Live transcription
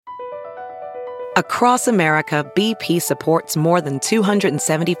Across America, BP supports more than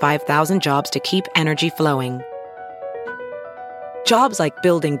 275,000 jobs to keep energy flowing. Jobs like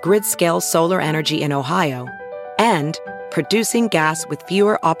building grid-scale solar energy in Ohio and producing gas with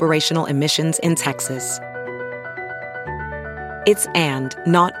fewer operational emissions in Texas. It's and,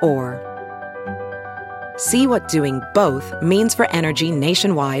 not or. See what doing both means for energy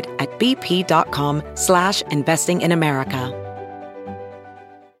nationwide at bp.com/investing in America.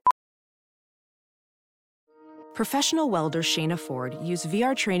 Professional welder Shayna Ford used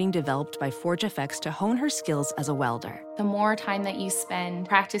VR training developed by ForgeFX to hone her skills as a welder. The more time that you spend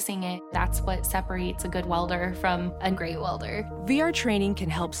practicing it, that's what separates a good welder from a great welder. VR training can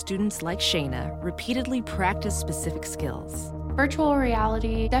help students like Shayna repeatedly practice specific skills. Virtual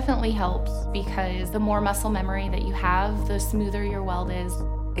reality definitely helps because the more muscle memory that you have, the smoother your weld is.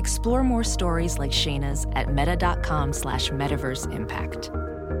 Explore more stories like Shayna's at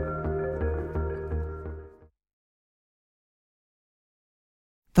meta.com/metaverseimpact.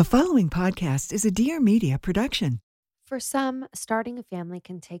 The following podcast is a Dear Media production. For some, starting a family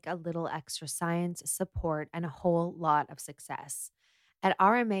can take a little extra science, support, and a whole lot of success. At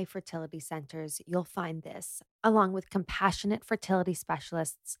RMA Fertility Centers, you'll find this, along with compassionate fertility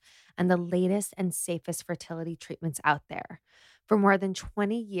specialists and the latest and safest fertility treatments out there. For more than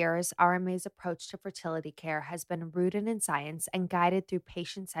 20 years, RMA's approach to fertility care has been rooted in science and guided through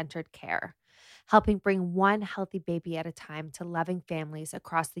patient-centered care, helping bring one healthy baby at a time to loving families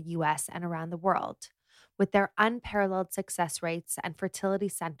across the U.S. and around the world. With their unparalleled success rates and fertility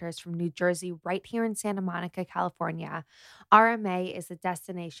centers from New Jersey right here in Santa Monica, California, RMA is a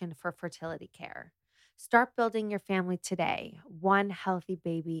destination for fertility care. Start building your family today, one healthy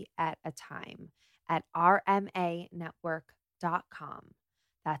baby at a time, at rmanetwork.com.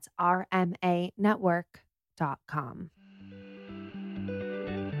 That's rmanetwork.com.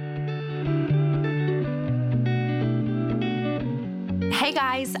 Hey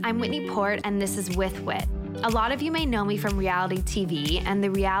guys, I'm Whitney Port, and this is With Wit. A lot of you may know me from reality TV, and the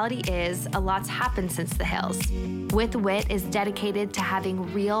reality is a lot's happened since The Hills. With Wit is dedicated to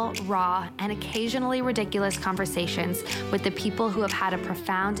having real, raw, and occasionally ridiculous conversations with the people who have had a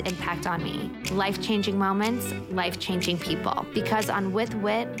profound impact on me. Life-changing moments, life-changing people. Because on With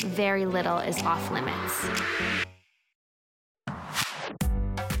Wit, very little is off limits.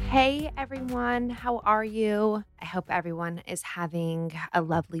 Hey everyone, how are you? I hope everyone is having a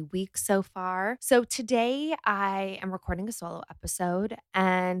lovely week so far. So today I am recording a solo episode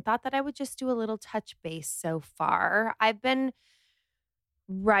and thought that I would just do a little touch base so far. I've been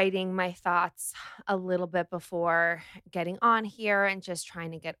writing my thoughts a little bit before getting on here and just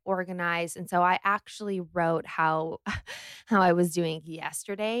trying to get organized. And so I actually wrote how I was doing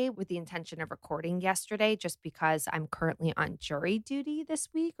yesterday with the intention of recording yesterday, just because I'm currently on jury duty this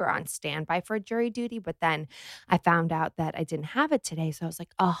week, or on standby for jury duty. But then I found out that I didn't have it today. So I was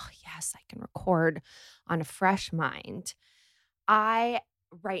like, oh yes, I can record on a fresh mind.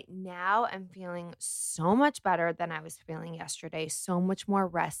 Right now, I'm feeling so much better than I was feeling yesterday, so much more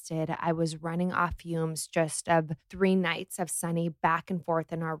rested. I was running off fumes just of 3 nights of Sunny back and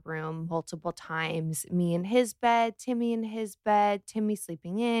forth in our room multiple times. Me in his bed, Timmy in his bed, Timmy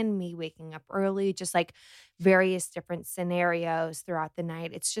sleeping in, me waking up early, just like various different scenarios throughout the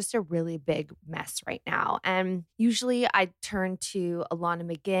night. It's just a really big mess right now. And usually I turn to Alana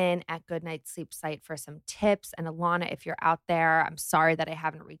McGinn at Goodnight Sleep Site for some tips. And Alana, if you're out there, I'm sorry that I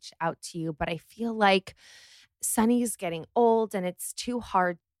haven't reached out to you, but I feel like Sunny's getting old and it's too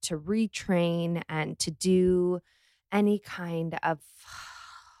hard to retrain and to do any kind of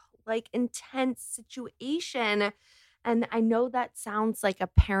like intense situation. And I know that sounds like a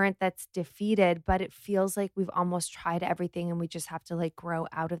parent that's defeated, but it feels like we've almost tried everything and we just have to like grow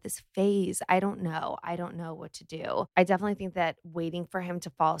out of this phase. I don't know. I don't know what to do. I definitely think that waiting for him to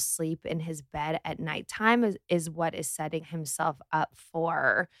fall asleep in his bed at nighttime is what is setting himself up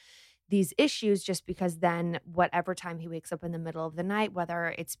for these issues, just because then whatever time he wakes up in the middle of the night,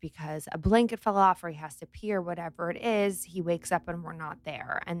 whether it's because a blanket fell off or he has to pee or whatever it is, he wakes up and we're not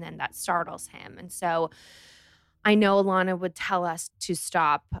there. And then that startles him. And so I know Alana would tell us to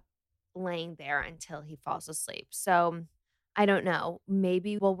stop laying there until he falls asleep. So I don't know.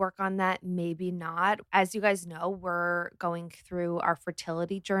 Maybe we'll work on that. Maybe not. As you guys know, we're going through our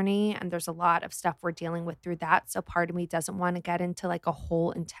fertility journey and there's a lot of stuff we're dealing with through that. So part of me doesn't want to get into like a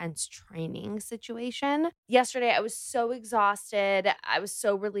whole intense training situation. Yesterday, I was so exhausted. I was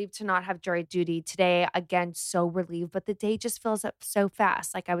so relieved to not have jury duty. Today, again, so relieved, but the day just fills up so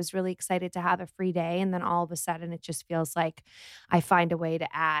fast. Like I was really excited to have a free day. And then all of a sudden it just feels like I find a way to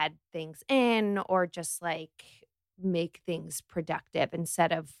add things in or just like make things productive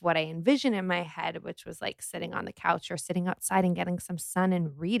instead of what I envision in my head, which was like sitting on the couch or sitting outside and getting some sun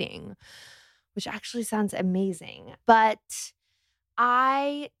and reading, which actually sounds amazing. But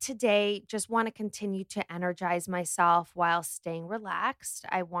I today just want to continue to energize myself while staying relaxed.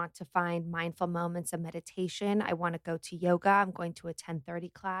 I want to find mindful moments of meditation. I want to go to yoga. I'm going to a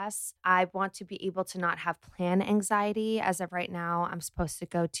 10:30 class. I want to be able to not have plan anxiety. As of right now, I'm supposed to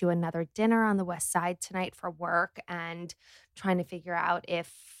go to another dinner on the West Side tonight for work and trying to figure out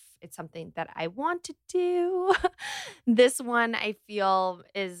if it's something that I want to do. This one I feel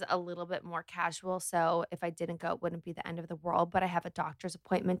is a little bit more casual. So if I didn't go, it wouldn't be the end of the world. But I have a doctor's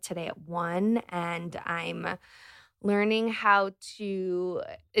appointment today at 1, and I'm learning how to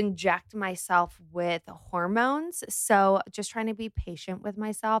inject myself with hormones. So just trying to be patient with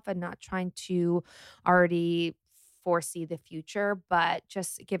myself and not trying to already foresee the future, but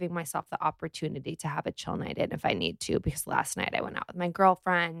just giving myself the opportunity to have a chill night in if I need to. Because last night I went out with my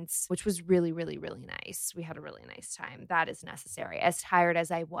girlfriends, which was really, really, really nice. We had a really nice time. That is necessary. As tired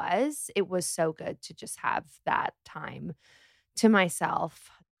as I was, it was so good to just have that time to myself.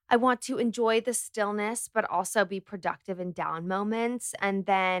 I want to enjoy the stillness, but also be productive in down moments. And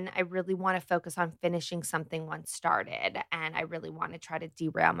then I really want to focus on finishing something once started. And I really want to try to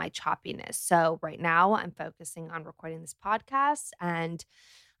derail my choppiness. So right now I'm focusing on recording this podcast, and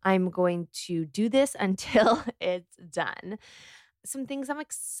I'm going to do this until it's done. Some things I'm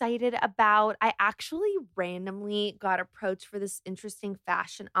excited about. I actually randomly got approached for this interesting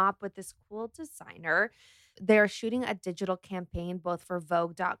fashion op with this cool designer. They're shooting a digital campaign both for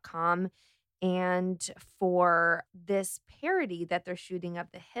Vogue.com and for this parody that they're shooting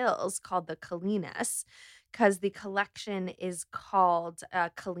of the Hills called the Kalinas, because the collection is called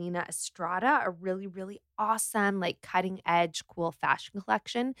Kalina Estrada, a really, really awesome, like cutting edge, cool fashion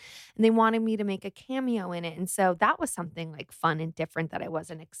collection. And they wanted me to make a cameo in it. And so that was something like fun and different that I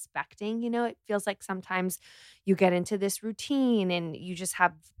wasn't expecting. You know, it feels like sometimes you get into this routine and you just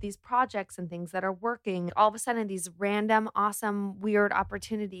have these projects and things that are working. All of a sudden, these random, awesome, weird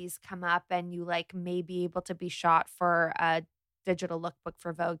opportunities come up, and you like may be able to be shot for a digital lookbook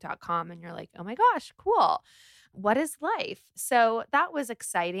for Vogue.com, and you're like, oh my gosh, cool. What is life? So that was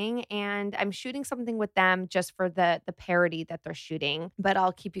exciting. And I'm shooting something with them just for the parody that they're shooting, but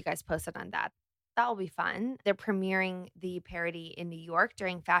I'll keep you guys posted on that. That'll be fun. They're premiering the parody in New York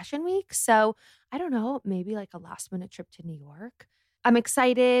during Fashion Week. So I don't know, maybe like a last minute trip to New York. I'm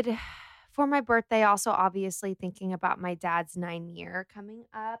excited for my birthday. Also, obviously thinking about my dad's 9-year coming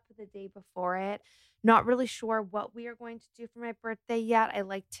up the day before it. Not really sure what we are going to do for my birthday yet. I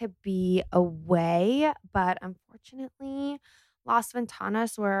like to be away, but unfortunately, Las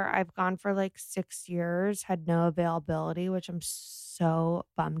Ventanas, where I've gone for like 6 years, had no availability, which I'm so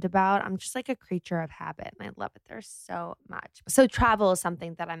bummed about. I'm just like a creature of habit, and I love it there so much. So travel is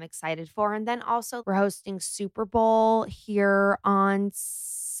something that I'm excited for. And then also we're hosting Super Bowl here on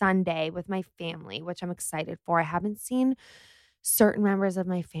Sunday with my family, which I'm excited for. I haven't seen certain members of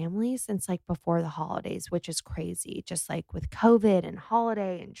my family since like before the holidays, which is crazy. Just like with COVID and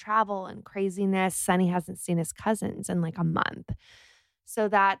holiday and travel and craziness, Sonny hasn't seen his cousins in like a month. So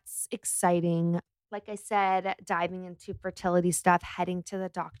that's exciting. Like I said, diving into fertility stuff, heading to the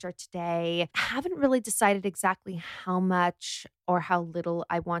doctor today. I haven't really decided exactly how much or how little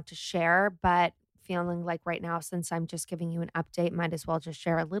I want to share, but feeling like right now, since I'm just giving you an update, might as well just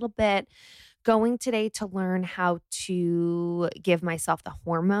share a little bit. Going today to learn how to give myself the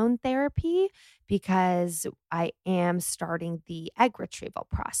hormone therapy because I am starting the egg retrieval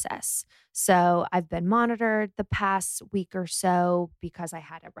process. So I've been monitored the past week or so because I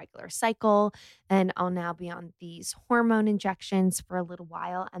had a regular cycle, and I'll now be on these hormone injections for a little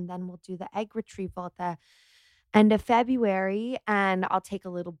while, and then we'll do the egg retrieval at the end of February, and I'll take a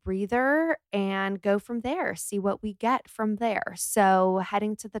little breather and go from there, see what we get from there. So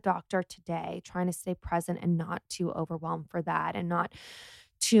heading to the doctor today, trying to stay present and not too overwhelmed for that, and not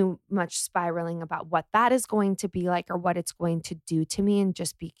too much spiraling about what that is going to be like or what it's going to do to me, and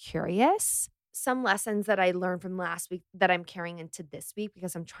just be curious. Some lessons that I learned from last week that I'm carrying into this week,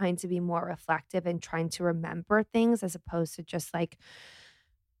 because I'm trying to be more reflective and trying to remember things as opposed to just like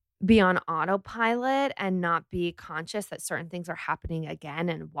be on autopilot and not be conscious that certain things are happening again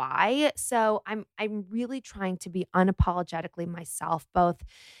and why. So I'm really trying to be unapologetically myself, both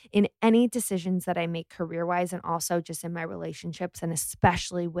in any decisions that I make career-wise and also just in my relationships, and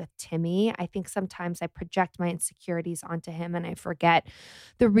especially with Timmy. I think sometimes I project my insecurities onto him and I forget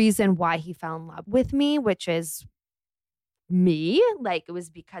the reason why he fell in love with me, which is me. Like it was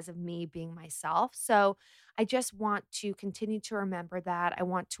because of me being myself. So I just want to continue to remember that. I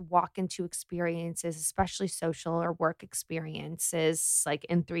want to walk into experiences, especially social or work experiences, like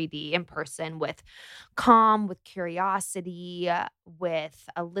in 3D, in person, with calm, with curiosity, with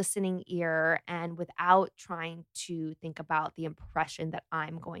a listening ear, and without trying to think about the impression that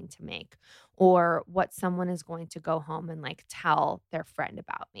I'm going to make or what someone is going to go home and like tell their friend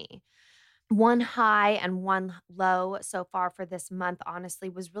about me. One high and one low so far for this month, honestly,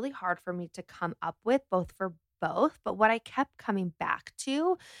 was really hard for me to come up with, both for both. But what I kept coming back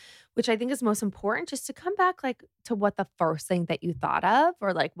to, which I think is most important, just to come back like to what the first thing that you thought of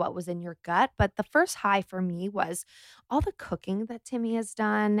or like what was in your gut. But the first high for me was all the cooking that Timmy has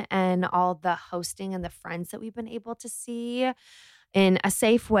done and all the hosting and the friends that we've been able to see in a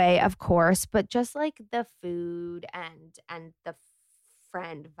safe way, of course, but just like the food and the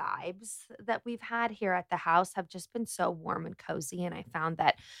friend vibes that we've had here at the house have just been so warm and cozy. And I found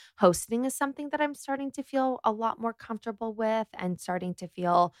that hosting is something that I'm starting to feel a lot more comfortable with and starting to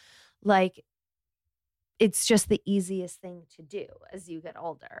feel like it's just the easiest thing to do as you get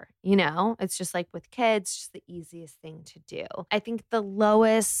older, you know? It's just like with kids, just the easiest thing to do. I think the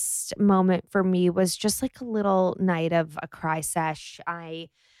lowest moment for me was just like a little night of a cry sesh. I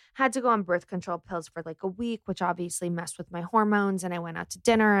had to go on birth control pills for like a week, which obviously messed with my hormones. And I went out to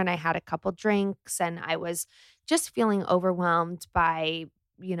dinner and I had a couple drinks and I was just feeling overwhelmed by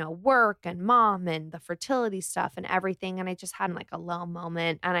work and mom and the fertility stuff and everything. And I just had like a low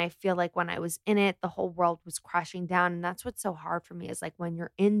moment. And I feel like when I was in it, the whole world was crashing down. And that's what's so hard for me is like when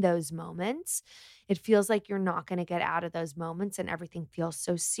you're in those moments, it feels like you're not going to get out of those moments. And everything feels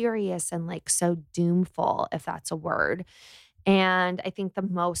so serious and like so doomful, if that's a word. And I think the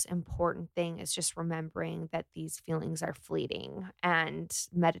most important thing is just remembering that these feelings are fleeting and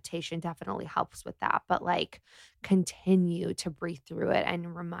meditation definitely helps with that. But like continue to breathe through it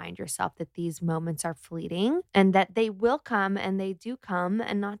and remind yourself that these moments are fleeting and that they will come and they do come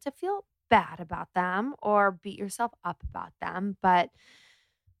and not to feel bad about them or beat yourself up about them, but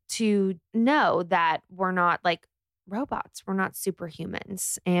to know that we're not like robots, we're not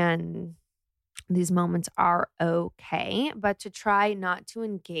superhumans. And these moments are okay, but to try not to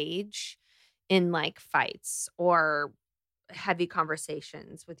engage in like fights or heavy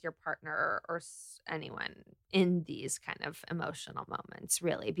conversations with your partner or anyone in these kind of emotional moments,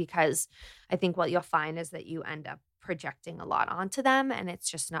 really, because I think what you'll find is that you end up projecting a lot onto them and it's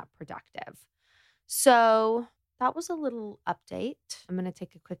just not productive. So that was a little update. I'm going to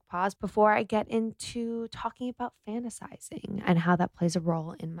take a quick pause before I get into talking about fantasizing and how that plays a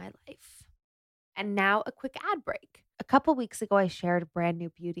role in my life. And now a quick ad break. A couple weeks ago, I shared a brand new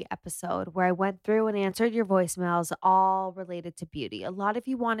beauty episode where I went through and answered your voicemails all related to beauty. A lot of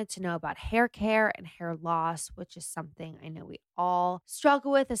you wanted to know about hair care and hair loss, which is something I know we all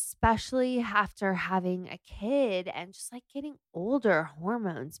struggle with, especially after having a kid and just like getting older.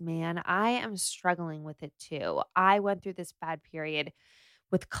 Hormones, man. I am struggling with it too. I went through this bad period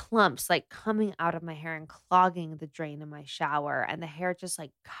with clumps like coming out of my hair and clogging the drain in my shower and the hair just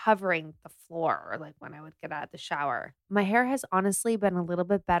like covering the floor like when I would get out of the shower. My hair has honestly been a little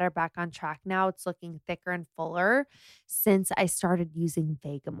bit better back on track now. It's looking thicker and fuller since I started using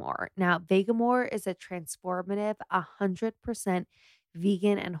Vegamore. Now, Vegamore is a transformative 100%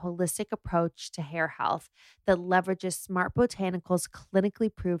 vegan and holistic approach to hair health that leverages smart botanicals clinically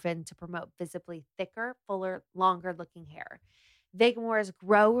proven to promote visibly thicker, fuller, longer looking hair. Vegamore's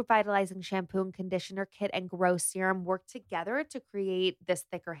Grow Revitalizing Shampoo and Conditioner Kit and Grow Serum work together to create this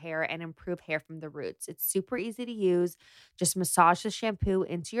thicker hair and improve hair from the roots. It's super easy to use. Just massage the shampoo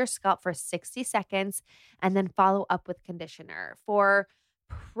into your scalp for 60 seconds and then follow up with conditioner. For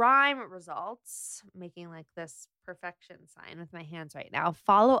prime results, making like this perfection sign with my hands right now,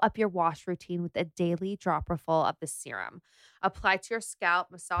 follow up your wash routine with a daily dropper full of the serum. Apply to your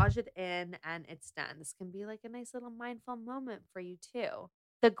scalp, massage it in, and it's done. This can be like a nice little mindful moment for you too.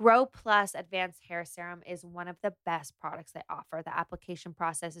 The Grow Plus Advanced Hair Serum is one of the best products they offer. The application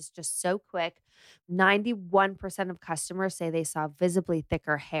process is just so quick. 91% of customers say they saw visibly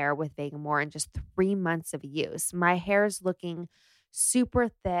thicker hair with Vegamore in just 3 months of use. My hair is looking super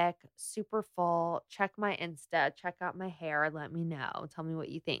thick, super full. Check my Insta, check out my hair. Let me know. Tell me what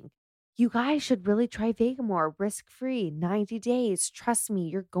you think. You guys should really try Vegamore risk-free, 90 days. Trust me,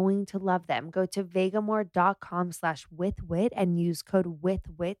 you're going to love them. Go to vegamore.com/withwit and use code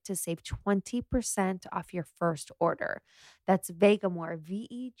withwit to save 20% off your first order. That's Vegamore,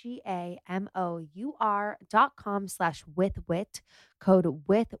 vegamore.com/withwit, code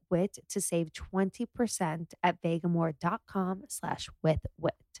withwit to save 20% at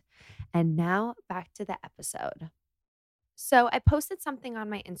vegamore.com/withwit. And now back to the episode. So, I posted something on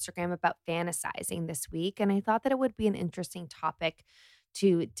my Instagram about fantasizing this week, and I thought that it would be an interesting topic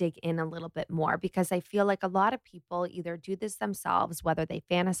to dig in a little bit more because I feel like a lot of people either do this themselves, whether they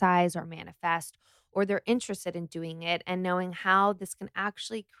fantasize or manifest, or they're interested in doing it and knowing how this can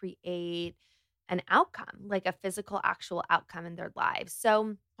actually create an outcome, like a physical, actual outcome in their lives.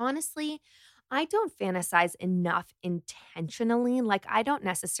 So, honestly, I don't fantasize enough intentionally. Like, I don't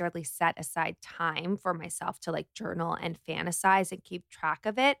necessarily set aside time for myself to like journal and fantasize and keep track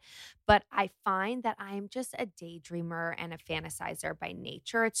of it. But I find that I am just a daydreamer and a fantasizer by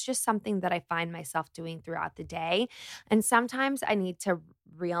nature. It's just something that I find myself doing throughout the day. And sometimes I need to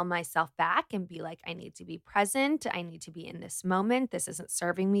reel myself back and be like, I need to be present. I need to be in this moment. This isn't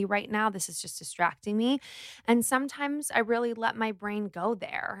serving me right now. This is just distracting me. And sometimes I really let my brain go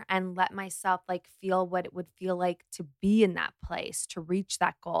there and let myself like feel what it would feel like to be in that place, to reach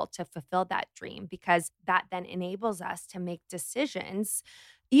that goal, to fulfill that dream, because that then enables us to make decisions,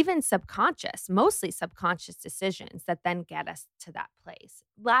 even subconscious, mostly subconscious decisions that then get us to that place.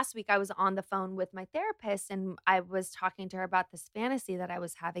 Last week, I was on the phone with my therapist and I was talking to her about this fantasy that I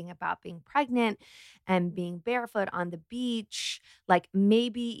was having about being pregnant and being barefoot on the beach, like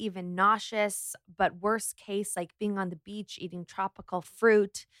maybe even nauseous, but worst case, like being on the beach eating tropical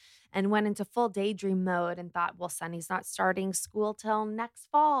fruit, and went into full daydream mode and thought, well, Sunny's not starting school till next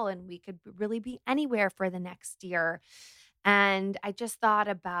fall and we could really be anywhere for the next year. And I just thought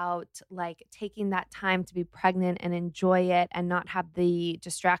about like taking that time to be pregnant and enjoy it and not have the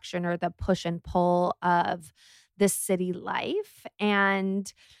distraction or the push and pull of this city life.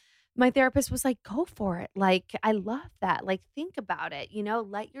 And my therapist was like, go for it. Like, I love that. Like, think about it,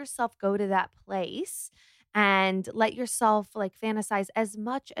 let yourself go to that place and let yourself like fantasize as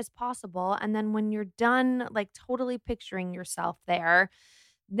much as possible. And then when you're done, like totally picturing yourself there,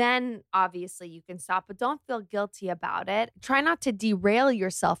 then obviously you can stop, but don't feel guilty about it. Try not to derail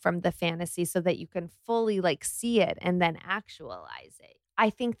yourself from the fantasy so that you can fully like see it and then actualize it. I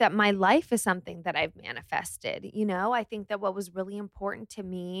think that my life is something that I've manifested. I think that what was really important to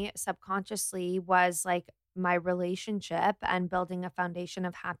me subconsciously was like my relationship and building a foundation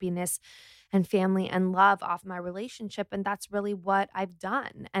of happiness and family and love off my relationship. And that's really what I've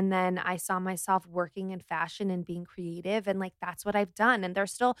done. And then I saw myself working in fashion and being creative. And like, that's what I've done. And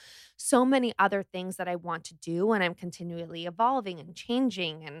there's still so many other things that I want to do. And I'm continually evolving and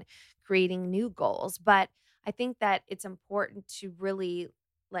changing and creating new goals. But I think that it's important to really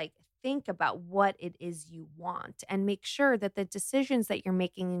like think about what it is you want and make sure that the decisions that you're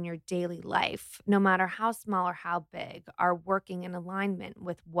making in your daily life, no matter how small or how big, are working in alignment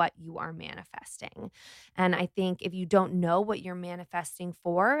with what you are manifesting. And I think if you don't know what you're manifesting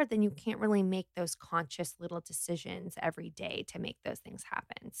for, then you can't really make those conscious little decisions every day to make those things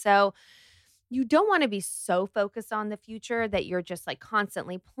happen. So, you don't wanna be so focused on the future that you're just, like,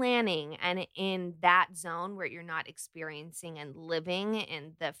 constantly planning and in that zone where you're not experiencing and living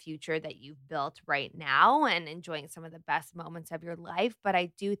in the future that you've built right now and enjoying some of the best moments of your life, but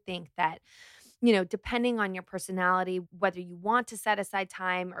I do think that, depending on your personality, whether you want to set aside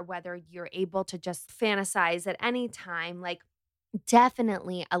time or whether you're able to just fantasize at any time, like,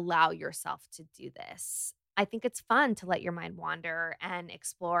 definitely allow yourself to do this. I think it's fun to let your mind wander and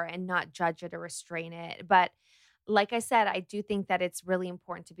explore and not judge it or restrain it. But like I said, I do think that it's really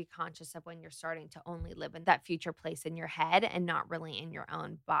important to be conscious of when you're starting to only live in that future place in your head and not really in your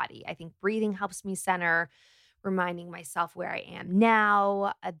own body. I think breathing helps me center, reminding myself where I am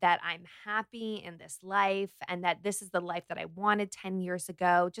now, that I'm happy in this life, and that this is the life that I wanted 10 years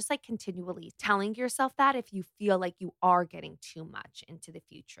ago. Just like continually telling yourself that if you feel like you are getting too much into the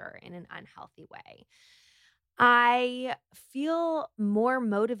future in an unhealthy way. I feel more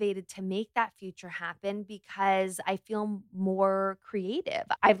motivated to make that future happen because I feel more creative.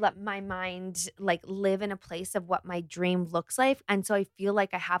 I've let my mind like live in a place of what my dream looks like. And so I feel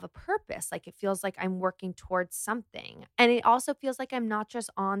like I have a purpose. Like it feels like I'm working towards something. And it also feels like I'm not just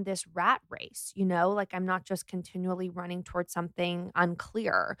on this rat race, like I'm not just continually running towards something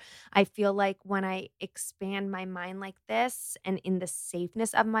unclear. I feel like when I expand my mind like this and in the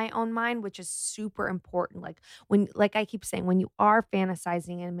safeness of my own mind, which is super important, like I keep saying, when you are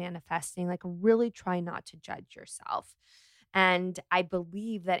fantasizing and manifesting, like really try not to judge yourself. And I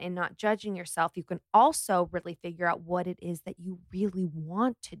believe that in not judging yourself, you can also really figure out what it is that you really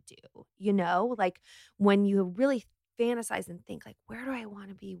want to do. Like when you really fantasize and think like, where do I want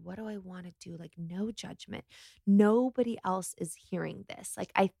to be? What do I want to do? Like, no judgment. Nobody else is hearing this.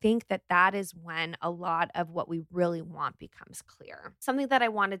 Like, I think that that is when a lot of what we really want becomes clear. Something that I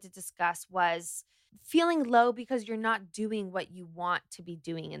wanted to discuss was feeling low because you're not doing what you want to be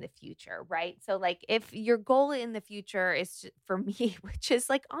doing in the future, right? So like if your goal in the future is for me, which is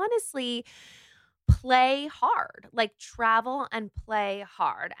like honestly play hard, like travel and play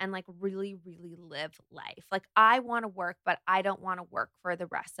hard and like really, really live life. Like I want to work, but I don't want to work for the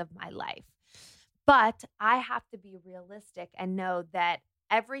rest of my life. But I have to be realistic and know that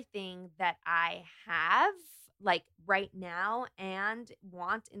everything that I have, like right now and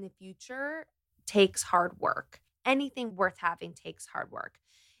want in the future, takes hard work. Anything worth having takes hard work.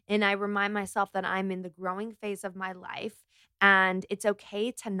 And I remind myself that I'm in the growing phase of my life and it's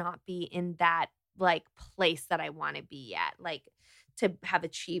okay to not be in that like place that I want to be yet, like to have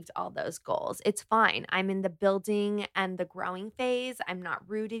achieved all those goals. It's fine. I'm in the building and the growing phase. I'm not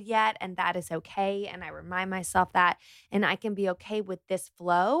rooted yet, and that is okay. And I remind myself that, and I can be okay with this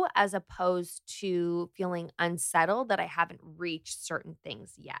flow as opposed to feeling unsettled that I haven't reached certain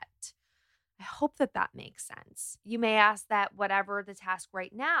things yet. I hope that that makes sense. You may ask that whatever the task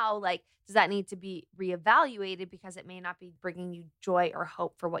right now, like, does that need to be reevaluated because it may not be bringing you joy or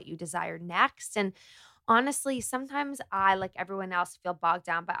hope for what you desire next? And honestly, sometimes I, like everyone else, feel bogged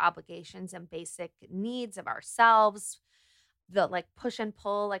down by obligations and basic needs of ourselves, the like push and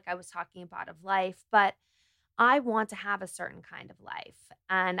pull, like I was talking about, of life. But I want to have a certain kind of life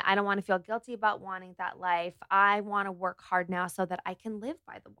and I don't want to feel guilty about wanting that life. I want to work hard now so that I can live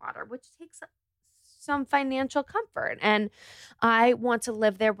by the water, which takes some financial comfort. And I want to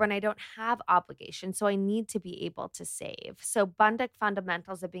live there when I don't have obligations. So I need to be able to save. So basic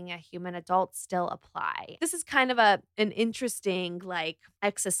fundamentals of being a human adult still apply. This is kind of an interesting, like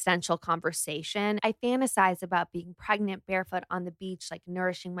existential conversation. I fantasize about being pregnant, barefoot on the beach, like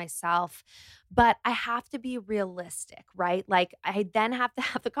nourishing myself, but I have to be realistic, right? Like I then have to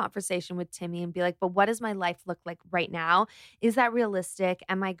have the conversation with Timmy and be like, but what does my life look like right now? Is that realistic?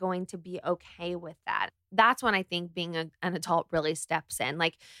 Am I going to be okay with that? That's when I think being an adult really steps in.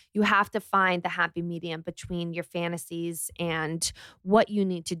 Like you have to find the happy medium between your fantasies and what you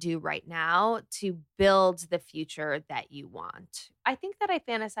need to do right now to build the future that you want. I think that I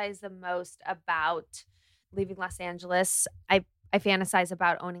fantasize the most about leaving Los Angeles. I fantasize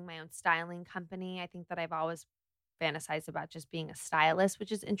about owning my own styling company. I think that I've always fantasize about just being a stylist,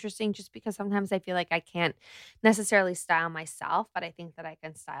 which is interesting just because sometimes I feel like I can't necessarily style myself, but I think that I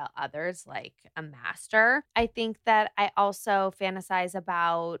can style others like a master. I think that I also fantasize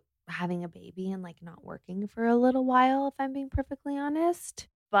about having a baby and like not working for a little while, if I'm being perfectly honest.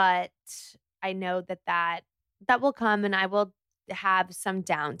 But I know that that will come and I will have some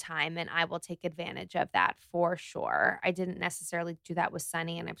downtime and I will take advantage of that for sure. I didn't necessarily do that with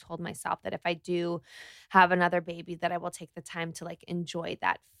Sunny, and I've told myself that if I do have another baby that I will take the time to like enjoy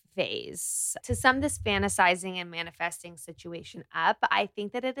that phase. To sum this fantasizing and manifesting situation up, I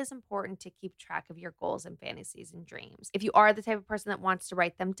think that it is important to keep track of your goals and fantasies and dreams. If you are the type of person that wants to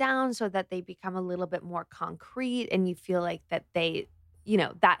write them down so that they become a little bit more concrete and you feel like that they,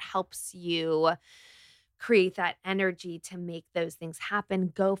 that helps you create that energy to make those things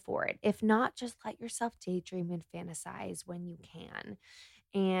happen, go for it. If not, just let yourself daydream and fantasize when you can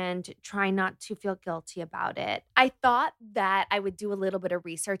and try not to feel guilty about it. I thought that I would do a little bit of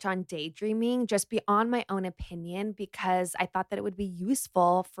research on daydreaming just beyond my own opinion because I thought that it would be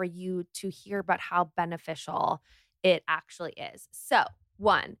useful for you to hear about how beneficial it actually is. So,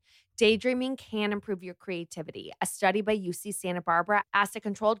 one, daydreaming can improve your creativity. A study by UC Santa Barbara asked a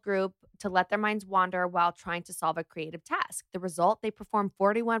controlled group to let their minds wander while trying to solve a creative task. The result, they performed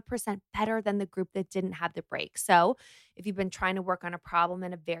 41% better than the group that didn't have the break. So if you've been trying to work on a problem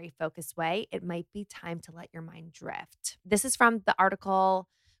in a very focused way, it might be time to let your mind drift. This is from the article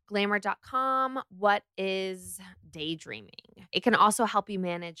glamour.com. What is daydreaming? It can also help you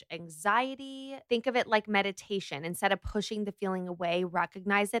manage anxiety. Think of it like meditation. Instead of pushing the feeling away,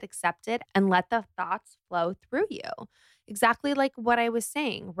 recognize it, accept it, and let the thoughts flow through you. Exactly like what I was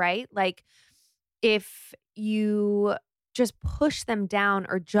saying, right? Like if you just push them down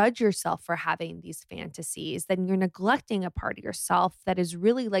or judge yourself for having these fantasies, then you're neglecting a part of yourself that is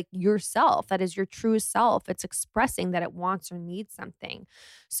really like yourself, that is your true self. It's expressing that it wants or needs something.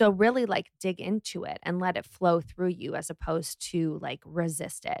 So really like dig into it and let it flow through you as opposed to like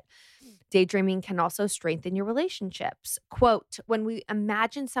resist it. Daydreaming can also strengthen your relationships. Quote, when we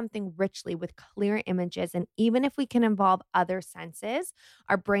imagine something richly with clear images, and even if we can involve other senses,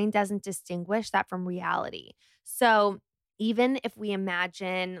 our brain doesn't distinguish that from reality. So even if we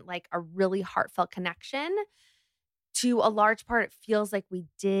imagine like a really heartfelt connection, to a large part, it feels like we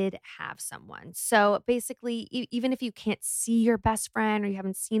did have someone. So basically, even if you can't see your best friend or you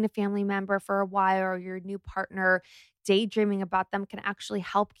haven't seen a family member for a while or your new partner, daydreaming about them can actually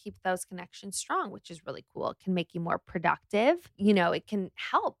help keep those connections strong, which is really cool. It can make you more productive. It can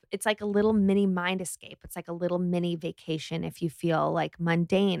help. It's like a little mini mind escape. It's like a little mini vacation if you feel like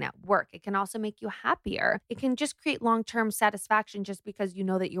mundane at work. It can also make you happier. It can just create long term satisfaction just because you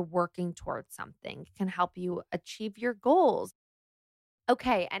know that you're working towards something. It can help you achieve your goals.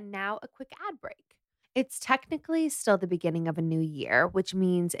 Okay, and now a quick ad break. It's technically still the beginning of a new year, which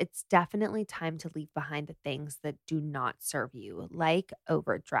means it's definitely time to leave behind the things that do not serve you, like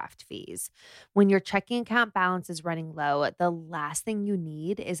overdraft fees. When your checking account balance is running low, the last thing you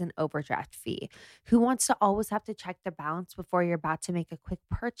need is an overdraft fee. Who wants to always have to check their balance before you're about to make a quick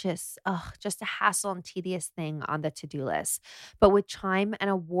purchase? Ugh, just a hassle and tedious thing on the to do list. But with Chime, an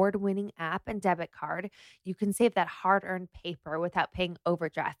award winning app and debit card, you can save that hard earned paper without paying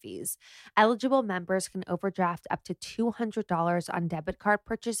overdraft fees. Eligible members can overdraft up to $200 on debit card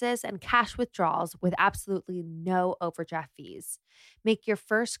purchases and cash withdrawals with absolutely no overdraft fees. Make your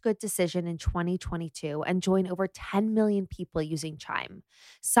first good decision in 2022 and join over 10 million people using Chime.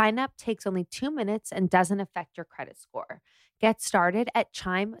 Sign up takes only 2 minutes and doesn't affect your credit score. Get started at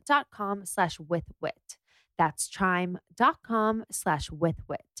chime.com/withwit. That's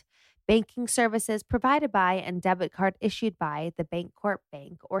chime.com/withwit. Banking services provided by and debit card issued by the Bancorp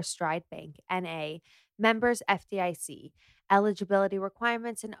Bank or Stride Bank NA, members FDIC. Eligibility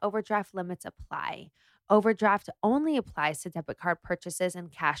requirements and overdraft limits apply. Overdraft only applies to debit card purchases and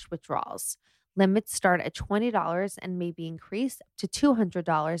cash withdrawals. Limits start at $20 and may be increased up to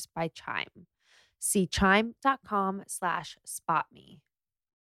 $200 by Chime. See chime.com/spotme.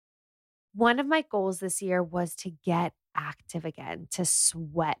 One of my goals this year was to get active again, to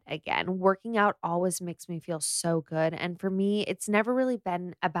sweat again. Working out always makes me feel so good. And for me, it's never really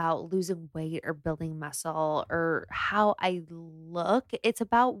been about losing weight or building muscle or how I look. It's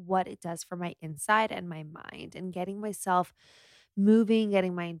about what it does for my inside and my mind. And getting myself moving,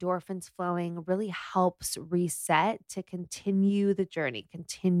 getting my endorphins flowing really helps reset to continue the journey,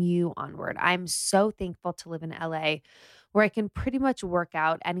 continue onward. I'm so thankful to live in LA where I can pretty much work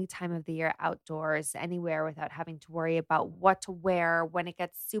out any time of the year outdoors, anywhere without having to worry about what to wear when it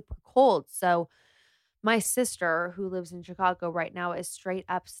gets super cold. So, my sister, who lives in Chicago right now, is straight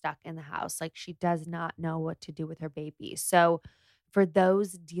up stuck in the house. Like she does not know what to do with her baby. So, for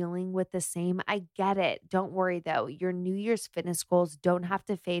those dealing with the same, I get it. Don't worry though. Your New Year's fitness goals don't have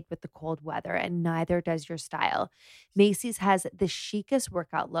to fade with the cold weather, and neither does your style. Macy's has the chicest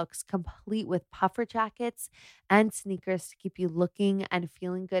workout looks, complete with puffer jackets and sneakers to keep you looking and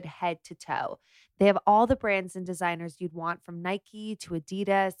feeling good head to toe. They have all the brands and designers you'd want, from Nike to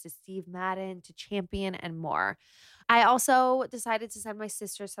Adidas to Steve Madden to Champion and more. I also decided to send my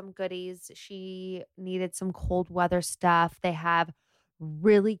sister some goodies. She needed some cold weather stuff. They have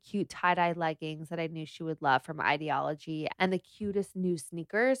really cute tie-dye leggings that I knew she would love from Ideology and the cutest new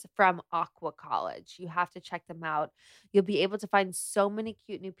sneakers from Aqua College. You have to check them out. You'll be able to find so many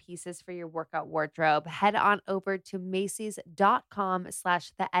cute new pieces for your workout wardrobe. Head on over to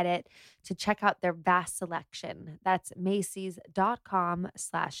Macy's.com/the edit to check out their vast selection. That's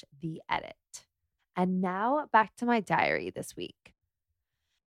Macy's.com/the edit. And now back to my diary this week.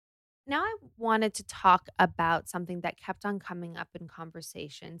 Now I wanted to talk about something that kept on coming up in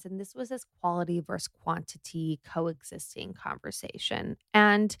conversations, and this was this quality versus quantity coexisting conversation.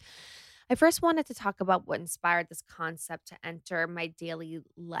 And I first wanted to talk about what inspired this concept to enter my daily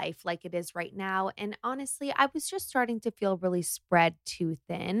life like it is right now. And honestly, I was just starting to feel really spread too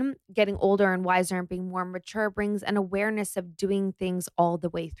thin. Getting older and wiser and being more mature brings an awareness of doing things all the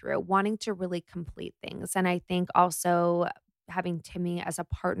way through, wanting to really complete things. And I think also having Timmy as a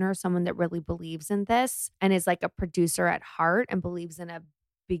partner, someone that really believes in this and is like a producer at heart and believes in a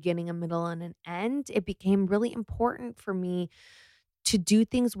beginning, a middle, and an end, it became really important for me to do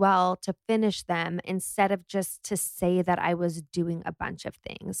things well, to finish them instead of just to say that I was doing a bunch of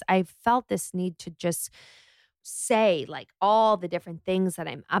things. I felt this need to just say like all the different things that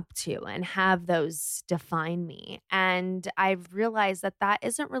I'm up to and have those define me. And I've realized that that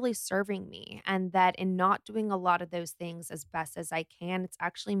isn't really serving me, and that in not doing a lot of those things as best as I can, it's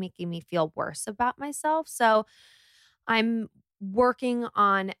actually making me feel worse about myself. So I'm working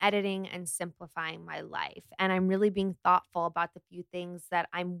on editing and simplifying my life. And I'm really being thoughtful about the few things that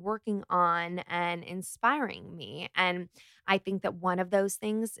I'm working on and inspiring me. And I think that one of those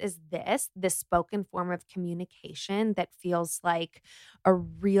things is this spoken form of communication that feels like a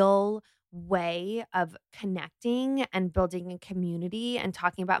real way of connecting and building a community and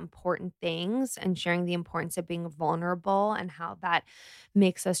talking about important things and sharing the importance of being vulnerable and how that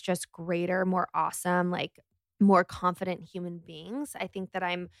makes us just greater, more awesome, like more confident human beings. I think that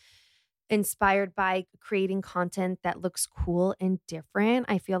I'm inspired by creating content that looks cool and different.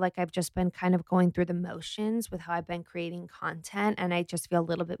 I feel like I've just been kind of going through the motions with how I've been creating content, and I just feel a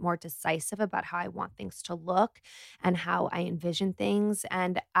little bit more decisive about how I want things to look and how I envision things.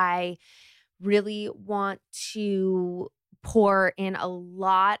 And I really want to pour in a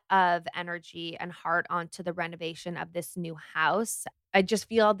lot of energy and heart onto the renovation of this new house. I just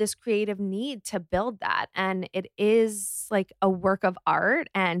feel this creative need to build that. And it is like a work of art.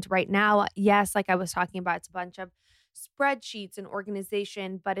 And right now, yes, like I was talking about, it's a bunch of spreadsheets and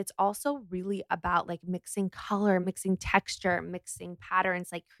organization, but it's also really about like mixing color, mixing texture, mixing patterns,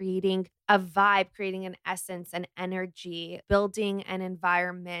 like creating a vibe, creating an essence, an energy, building an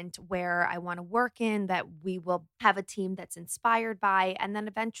environment where I want to work in that we will have a team that's inspired by, and then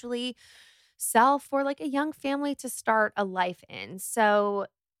eventually sell for like a young family to start a life in. So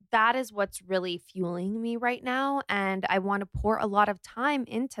that is what's really fueling me right now. And I want to pour a lot of time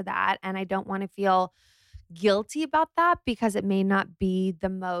into that. And I don't want to feel guilty about that because it may not be the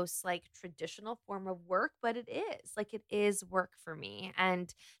most like traditional form of work, but it is. Like it is work for me.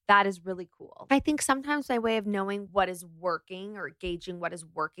 And that is really cool. I think sometimes my way of knowing what is working or gauging what is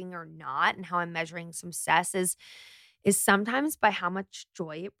working or not and how I'm measuring success is sometimes by how much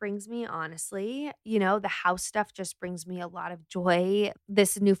joy it brings me, honestly. You know, the house stuff just brings me a lot of joy.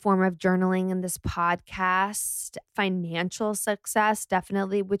 This new form of journaling and this podcast, financial success,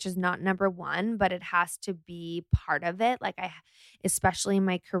 definitely, which is not number one, but it has to be part of it. Especially in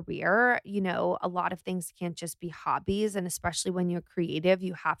my career, you know, a lot of things can't just be hobbies. And especially when you're creative,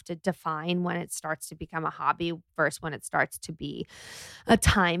 you have to define when it starts to become a hobby versus when it starts to be a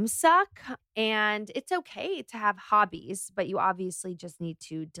time suck. And it's okay to have hobbies, but you obviously just need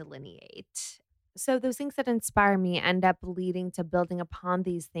to delineate. So, those things that inspire me end up leading to building upon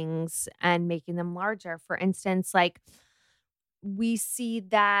these things and making them larger. For instance, like we see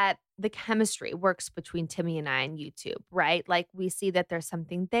that the chemistry works between Timmy and I on YouTube, right? Like we see that there's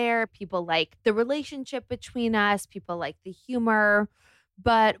something there. People like the relationship between us, people like the humor,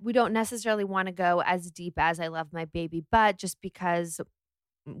 but we don't necessarily want to go as deep as I love my baby butt just because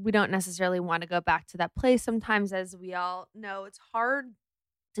we don't necessarily want to go back to that place. Sometimes, as we all know, it's hard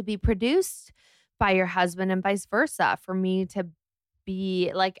to be produced by your husband and vice versa for me to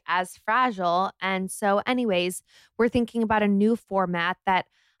be like as fragile. And so, anyways, we're thinking about a new format that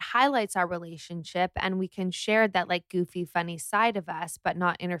highlights our relationship and we can share that like goofy, funny side of us, but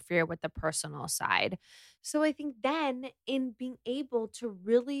not interfere with the personal side. So, I think then in being able to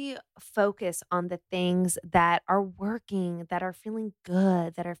really focus on the things that are working, that are feeling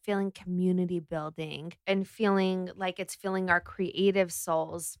good, that are feeling community building, and feeling like it's filling our creative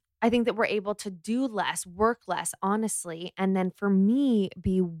souls, I think that we're able to do less, work less, honestly. And then for me,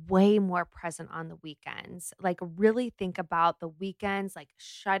 be way more present on the weekends. Like, really think about the weekends, like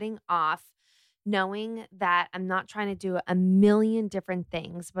shutting off, knowing that I'm not trying to do a million different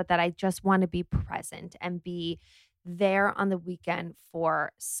things, but that I just want to be present and be there on the weekend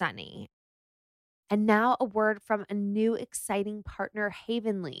for Sunny. And now a word from a new exciting partner,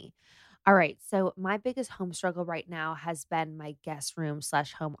 Havenly. All right. So my biggest home struggle right now has been my guest room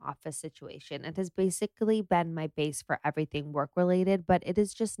slash home office situation. It has basically been my base for everything work related, but it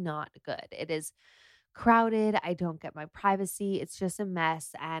is just not good. It is crowded. I don't get my privacy. It's just a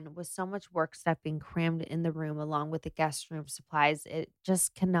mess. And with so much work stuff being crammed in the room along with the guest room supplies, it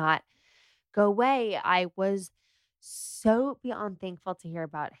just cannot go away. I was so beyond thankful to hear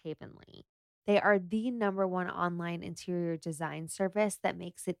about Havenly. They are the number one online interior design service that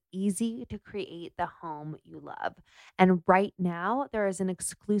makes it easy to create the home you love. And right now, there is an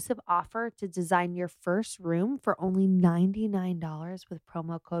exclusive offer to design your first room for only $99 with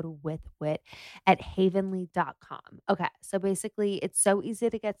promo code WITHWIT at havenly.com. Okay, so basically, it's so easy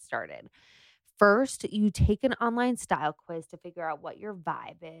to get started. First, you take an online style quiz to figure out what your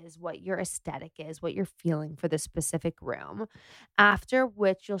vibe is, what your aesthetic is, what you're feeling for the specific room. After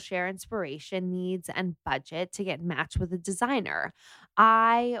which, you'll share inspiration, needs, and budget to get matched with a designer.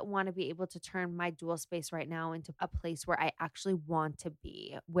 I want to be able to turn my dual space right now into a place where I actually want to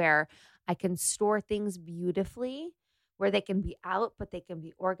be, where I can store things beautifully, where they can be out, but they can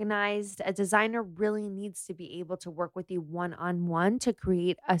be organized. A designer really needs to be able to work with you one on one to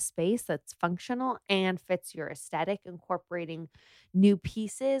create a space that's functional and fits your aesthetic, incorporating new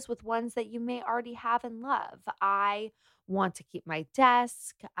pieces with ones that you may already have and love. I want to keep my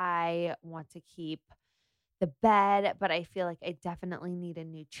desk. I want to keep the bed, but I feel like I definitely need a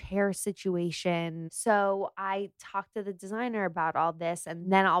new chair situation. So I talked to the designer about all this,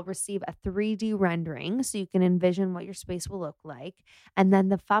 and then I'll receive a 3D rendering so you can envision what your space will look like. And then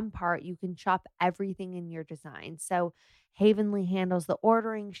the fun part, you can shop everything in your design. So Havenly handles the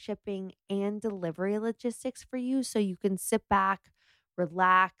ordering, shipping, and delivery logistics for you so you can sit back,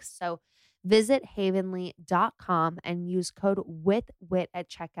 relax. So visit havenly.com and use code WITWIT at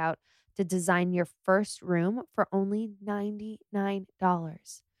checkout to design your first room for only $99.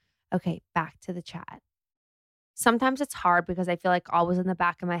 Okay, back to the chat. Sometimes it's hard because I feel like always in the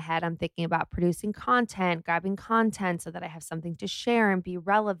back of my head, I'm thinking about producing content, grabbing content so that I have something to share and be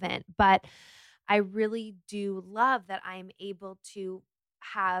relevant. But I really do love that I'm able to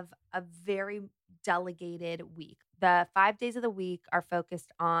have a very delegated week. The 5 days of the week are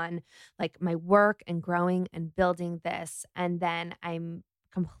focused on like my work and growing and building this. And then I'm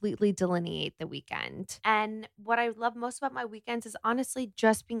completely delineate the weekend. And what I love most about my weekends is honestly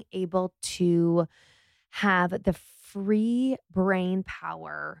just being able to have the free brain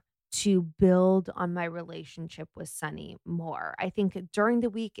power to build on my relationship with Sunny more. I think during the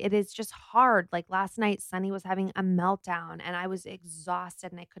week, it is just hard. Like last night, Sunny was having a meltdown and I was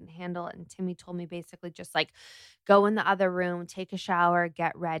exhausted and I couldn't handle it. And Timmy told me basically just like, go in the other room, take a shower,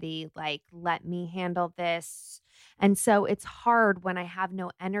 get ready, like, let me handle this. And so it's hard when I have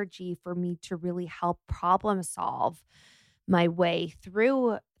no energy for me to really help problem solve my way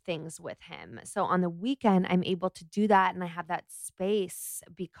through things with him. So on the weekend, I'm able to do that and I have that space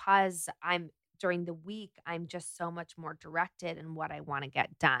because during the week, I'm just so much more directed in what I want to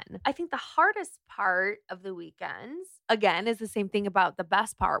get done. I think the hardest part of the weekends, again, is the same thing about the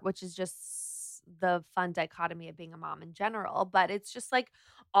best part, which is just the fun dichotomy of being a mom in general. But it's just like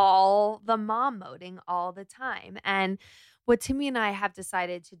all the mom moding all the time. And what Timmy and I have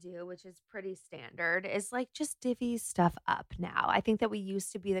decided to do, which is pretty standard, is like just divvy stuff up now. I think that we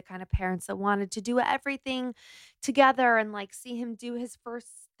used to be the kind of parents that wanted to do everything together and like see him do his first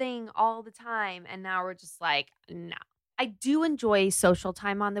thing all the time. And now we're just like, no. I do enjoy social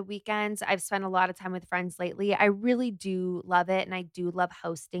time on the weekends. I've spent a lot of time with friends lately. I really do love it. And I do love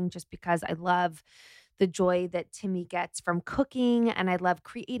hosting just because I love the joy that Timmy gets from cooking. And I love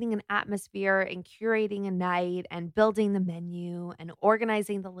creating an atmosphere and curating a night and building the menu and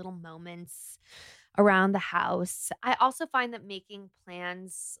organizing the little moments around the house. I also find that making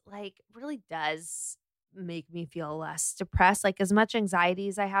plans like really does make me feel less depressed. Like as much anxiety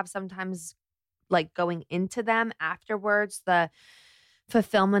as I have sometimes like going into them afterwards, the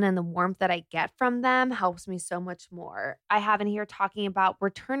fulfillment and the warmth that I get from them helps me so much more. I have in here talking about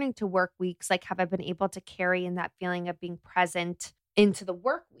returning to work weeks. Like, have I been able to carry in that feeling of being present into the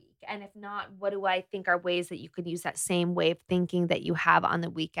work week? And if not, what do I think are ways that you could use that same way of thinking that you have on the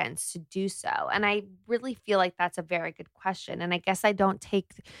weekends to do so? And I really feel like that's a very good question. And I guess I don't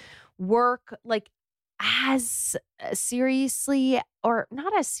take work like as seriously, or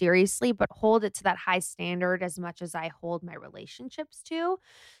not as seriously, but hold it to that high standard as much as I hold my relationships to.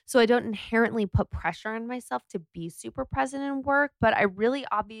 So I don't inherently put pressure on myself to be super present in work, but I really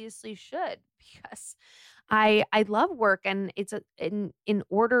obviously should because I love work and in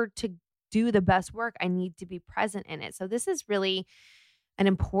order to do the best work, I need to be present in it. So this is really an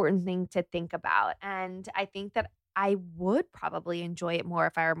important thing to think about. And I think that I would probably enjoy it more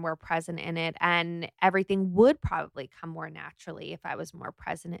if I were more present in it, and everything would probably come more naturally if I was more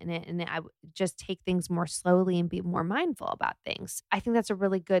present in it, and I would just take things more slowly and be more mindful about things. I think that's a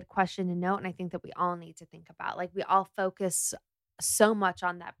really good question to note, and I think that we all need to think about. Like, we all focus so much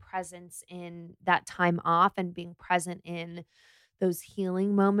on that presence in that time off and being present in those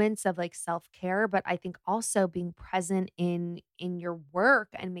healing moments of like self-care, but I think also being present in your work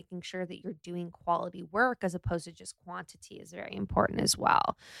and making sure that you're doing quality work as opposed to just quantity is very important as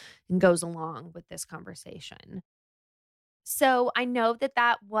well and goes along with this conversation. So I know that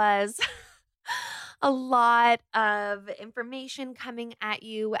that was a lot of information coming at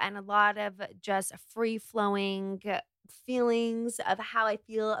you and a lot of just free flowing feelings of how I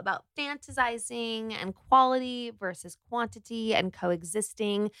feel about fantasizing and quality versus quantity and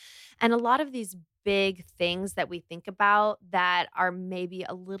coexisting. And a lot of these big things that we think about that are maybe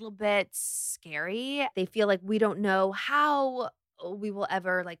a little bit scary. They feel like we don't know how we will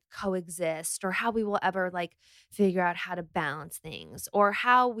ever like coexist or how we will ever like figure out how to balance things or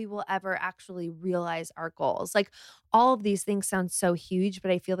how we will ever actually realize our goals. Like all of these things sound so huge, but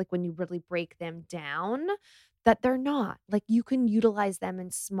I feel like when you really break them down, that they're not. Like you can utilize them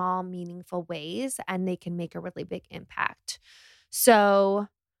in small, meaningful ways and they can make a really big impact. So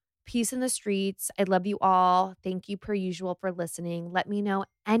Peace in the streets. I love you all. Thank you per usual for listening. Let me know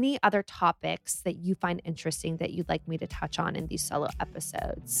any other topics that you find interesting that you'd like me to touch on in these solo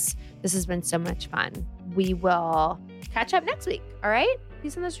episodes. This has been so much fun. We will catch up next week. All right?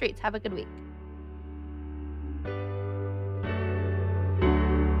 Peace in the streets. Have a good week.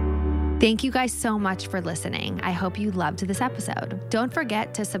 Thank you guys so much for listening. I hope you loved this episode. Don't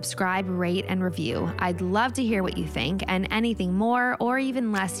forget to subscribe, rate, and review. I'd love to hear what you think and anything more or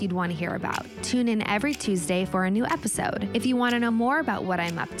even less you'd want to hear about. Tune in every Tuesday for a new episode. If you want to know more about what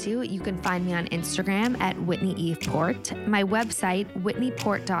I'm up to, you can find me on Instagram at Whitney Eve Port, my website,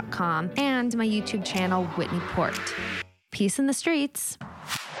 whitneyport.com, and my YouTube channel, Whitney Port. Peace in the streets.